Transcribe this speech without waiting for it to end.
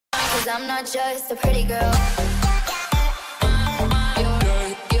'cause I'm not just a pretty girl.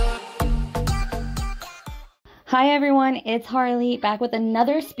 Hi everyone, it's Harley back with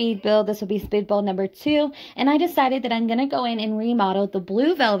another speed build. This will be speed build number 2, and I decided that I'm going to go in and remodel the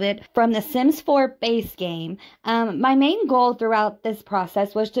blue velvet from the Sims 4 base game. My main goal throughout this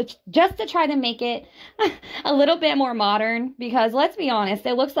process was just to try to make it a little bit more modern, because let's be honest,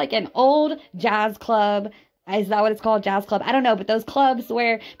 it looks like an old jazz club. Is that what it's called? Jazz club? I don't know, but those clubs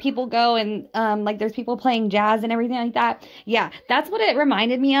where people go and, like, there's people playing jazz and everything like that. Yeah, that's what it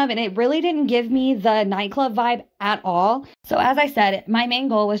reminded me of, and it really didn't give me the nightclub vibe at all. So as I said, my main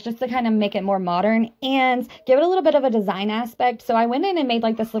goal was just to kind of make it more modern and give it a little bit of a design aspect. So I went in and made,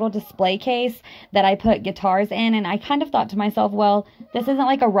 like, this little display case that I put guitars in, and I kind of thought to myself, well, this isn't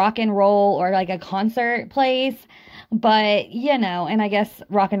like a rock and roll or like a concert place. But, you know, and I guess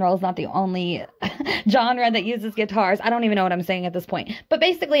rock and roll is not the only genre that uses guitars. I don't even know what I'm saying at this point. But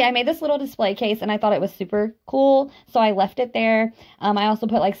basically, I made this little display case, and I thought it was super cool, so I left it there. I also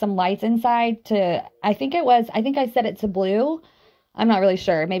put, like, some lights inside to, I think I set it to blue. I'm not really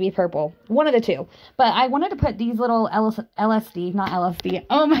sure. Maybe purple. One of the two. But I wanted to put these little LSD.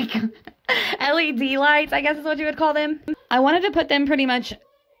 Oh, my God. LED lights, I guess is what you would call them. I wanted to put them pretty much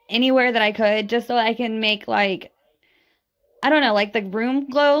anywhere that I could, just so I can make, like, I don't know, like the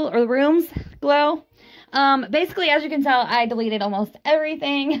room glow or the rooms glow. Basically, as you can tell, I deleted almost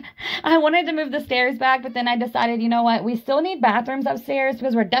everything. I wanted to move the stairs back, but then I decided, you know what, we still need bathrooms upstairs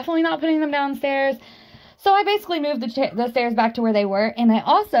because we're definitely not putting them downstairs. So I basically moved the stairs back to where they were, and I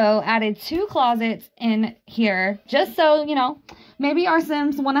also added 2 closets in here, just so, you know, maybe our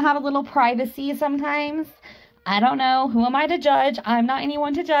Sims want to have a little privacy sometimes. I don't know. Who am I to judge? I'm not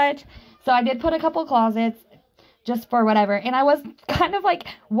anyone to judge. So I did put a couple closets, just for whatever. And I was kind of like,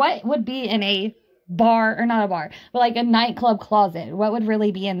 what would be in a bar, or not a bar, but like a nightclub closet? What would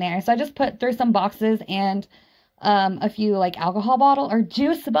really be in there? So I just threw some boxes and a few like alcohol bottle or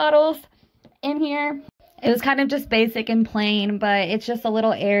juice bottles in here. It was kind of just basic and plain, but it's just a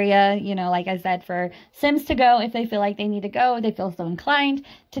little area, you know, like I said, for Sims to go if they feel like they need to go, they feel so inclined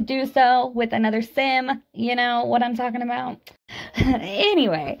to do so with another Sim, you know what I'm talking about.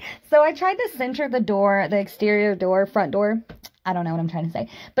 Anyway, so I tried to center the door, the exterior door, front door. I don't know what I'm trying to say.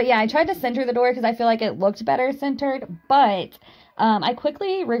 But yeah, I tried to center the door because I feel like it looked better centered, but I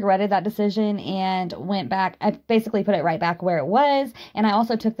quickly regretted that decision and went back. I basically put it right back where it was. And I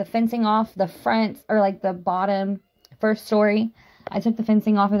also took the fencing off the front, or like the bottom first story. I took the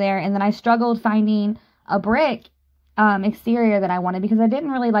fencing off of there. And then I struggled finding a brick exterior that I wanted, because I didn't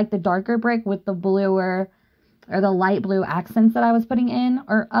really like the darker brick with the bluer or the light blue accents that I was putting in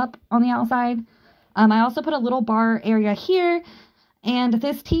or up on the outside. I also put a little bar area here. And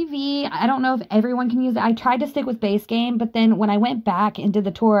this TV, I don't know if everyone can use it. I tried to stick with base game, but then when I went back and did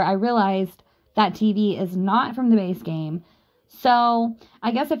the tour, I realized that TV is not from the base game. So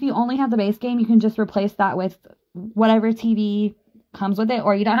I guess if you only have the base game, you can just replace that with whatever TV comes with it,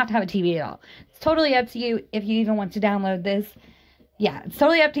 or you don't have to have a TV at all. It's totally up to you if you even want to download this. Yeah, it's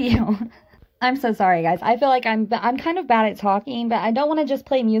totally up to you. I'm so sorry, guys. I feel like I'm kind of bad at talking, but I don't want to just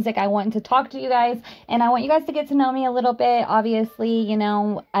play music. I want to talk to you guys, and I want you guys to get to know me a little bit. Obviously, you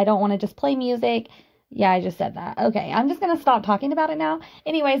know, I don't want to just play music. Yeah, I just said that. Okay, I'm just going to stop talking about it now.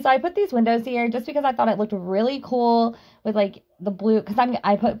 Anyway, so I put these windows here just because I thought it looked really cool with, like, the blue, because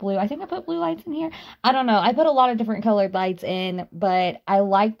I put blue. I think I put blue lights in here. I don't know. I put a lot of different colored lights in, but I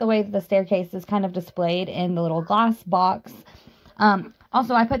like the way that the staircase is kind of displayed in the little glass box.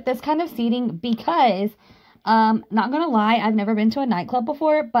 Also, I put this kind of seating because, not gonna lie, I've never been to a nightclub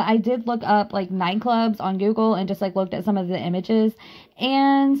before, but I did look up, like, nightclubs on Google and just, like, looked at some of the images,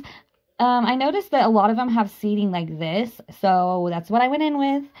 and, I noticed that a lot of them have seating like this, so that's what I went in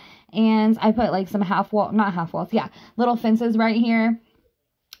with, and I put, like, some little fences right here,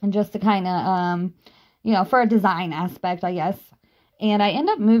 and just to kind of, you know, for a design aspect, I guess. And I end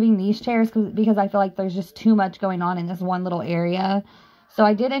up moving these chairs because I feel like there's just too much going on in this one little area. So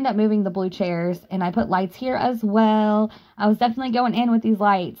I did end up moving the blue chairs, and I put lights here as well. I was definitely going in with these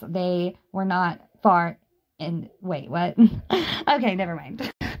lights. They were not far in. Wait, what? Okay, never mind.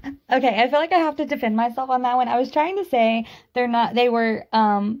 Okay, I feel like I have to defend myself on that one. I was trying to say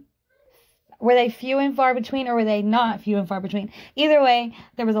were they few and far between, or were they not few and far between? Either way,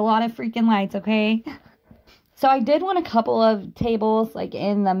 there was a lot of freaking lights, okay? So I did want a couple of tables, like,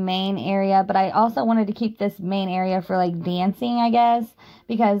 in the main area, but I also wanted to keep this main area for, like, dancing, I guess,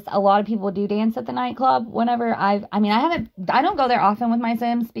 because a lot of people do dance at the nightclub whenever I don't go there often with my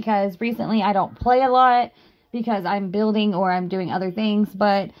Sims, because recently I don't play a lot because I'm building or I'm doing other things,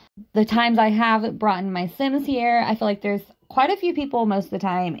 but the times I have brought in my Sims here, I feel like there's quite a few people most of the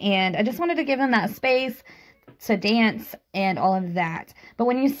time, and I just wanted to give them that space to dance and all of that. But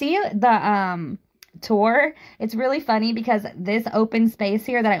when you see the tour, it's really funny because this open space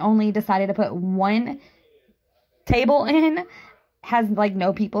here that I only decided to put one table in has like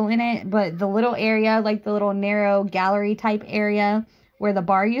no people in it, but the little area, like the little narrow gallery type area where the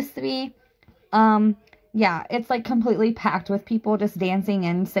bar used to be, yeah, it's like completely packed with people just dancing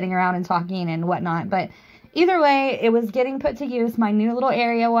and sitting around and talking and whatnot. But either way, it was getting put to use. My new little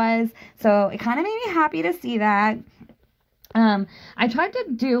area was, so it kind of made me happy to see that. I tried to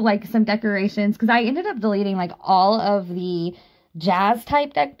do like some decorations because I ended up deleting like all of the jazz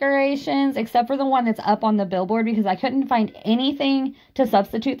type decorations except for the one that's up on the billboard because I couldn't find anything to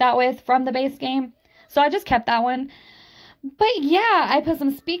substitute that with from the base game. So I just kept that one. But yeah, I put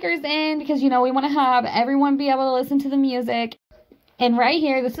some speakers in because, you know, we want to have everyone be able to listen to the music. And right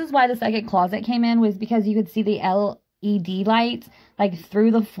here, this is why the second closet came in, was because you could see the LED lights like through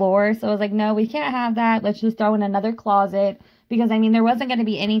the floor. So I was like, no, we can't have that. Let's just throw in another closet because, I mean, there wasn't going to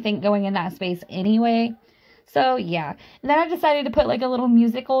be anything going in that space anyway. So yeah, and then I decided to put like a little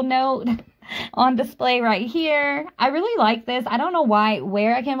musical note on display right here. I really like this. I don't know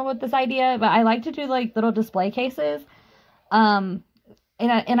where I came up with this idea, but I like to do like little display cases. In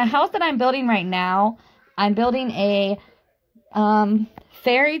a house that I'm building right now, I'm building a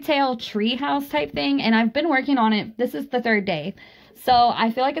fairy tale tree house type thing, and I've been working on it. This is the 3rd day, so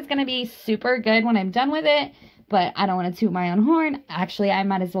I feel like it's gonna be super good when I'm done with it, but I don't want to toot my own horn. Actually, I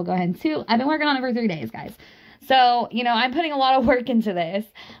might as well go ahead and toot. I've been working on it for 3 days, guys, so you know, I'm putting a lot of work into this.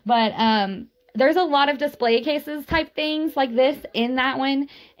 But there's a lot of display cases type things like this in that one,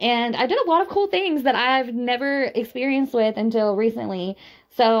 and I did a lot of cool things that I've never experienced with until recently,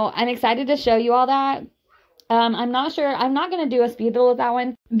 so I'm excited to show you all that. I'm not sure. I'm not going to do a speed build with that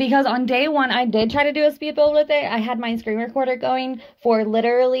one because on day 1, I did try to do a speed build with it. I had my screen recorder going for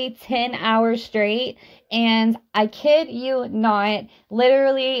literally 10 hours straight. And I kid you not,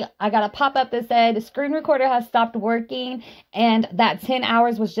 literally, I got a pop-up that said screen recorder has stopped working. And that 10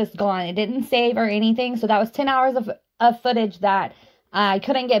 hours was just gone. It didn't save or anything. So that was 10 hours of footage that I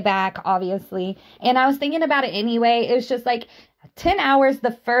couldn't get back, obviously. And I was thinking about it anyway. It was just like 10 hours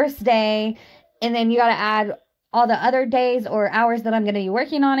the first day. And then you got to add all the other days or hours that I'm going to be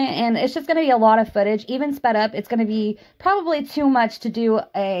working on it. And it's just going to be a lot of footage. Even sped up, it's going to be probably too much to do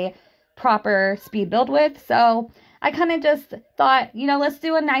a proper speed build with. So I kind of just thought, you know, let's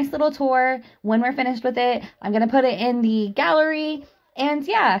do a nice little tour. When we're finished with it, I'm going to put it in the gallery. And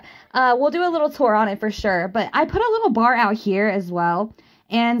yeah, we'll do a little tour on it for sure. But I put a little bar out here as well.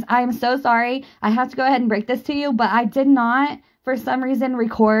 And I'm so sorry. I have to go ahead and break this to you. But I did not, for some reason,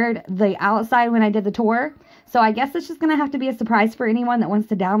 record the outside when I did the tour. So I guess it's just going to have to be a surprise for anyone that wants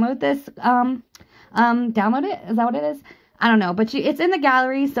to download this. Download it? Is that what it is? I don't know. But it's in the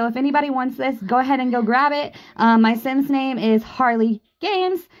gallery. So if anybody wants this, go ahead and go grab it. My Sims name is Harley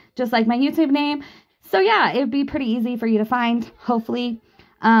Games, just like my YouTube name. So yeah, it would be pretty easy for you to find, hopefully.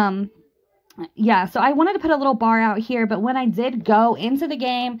 Yeah, so I wanted to put a little bar out here. But when I did go into the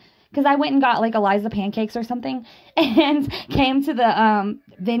game, because I went and got like Eliza pancakes or something and came to the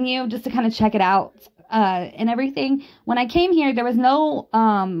venue just to kind of check it out and everything. When I came here, there was no,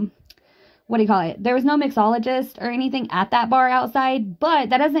 there was no mixologist or anything at that bar outside, but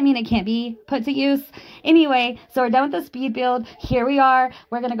that doesn't mean it can't be put to use. Anyway, so we're done with the speed build. Here we are.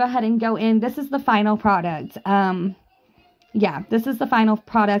 We're going to go ahead and go in. This is the final product. Yeah, this is the final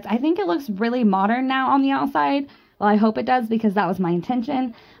product. I think it looks really modern now on the outside. Well, I hope it does because that was my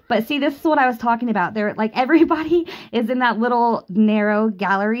intention. But see, this is what I was talking about. There, like, everybody is in that little narrow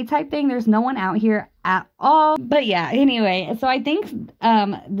gallery type thing. There's no one out here at all. But yeah, anyway, so I think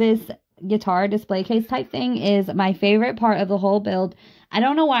this guitar display case type thing is my favorite part of the whole build. I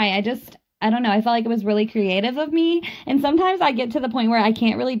don't know why. I don't know. I felt like it was really creative of me. And sometimes I get to the point where I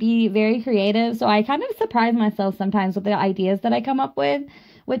can't really be very creative. So I kind of surprise myself sometimes with the ideas that I come up with.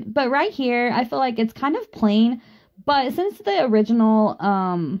 But right here, I feel like it's kind of plain. But since the original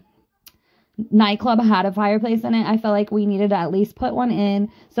nightclub had a fireplace in it, I felt like we needed to at least put one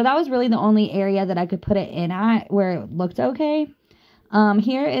in. So that was really the only area that I could put it in at where it looked okay.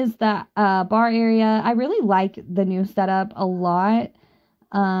 Here is the bar area. I really like the new setup a lot.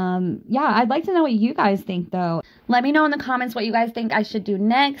 Yeah, I'd like to know what you guys think though. Let me know in the comments what you guys think I should do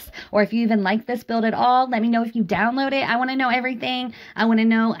next, or if you even like this build at all. Let me know if you download it. I want to know everything. I want to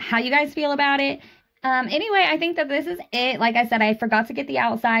know how you guys feel about it. Anyway, I think that this is it. Like I said, I forgot to get the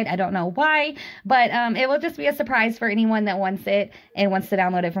outside. I don't know why, but it will just be a surprise for anyone that wants it and wants to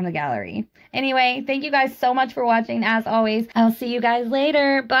download it from the gallery. Anyway, thank you guys so much for watching. As always, I'll see you guys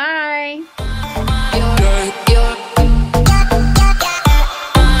later. Bye.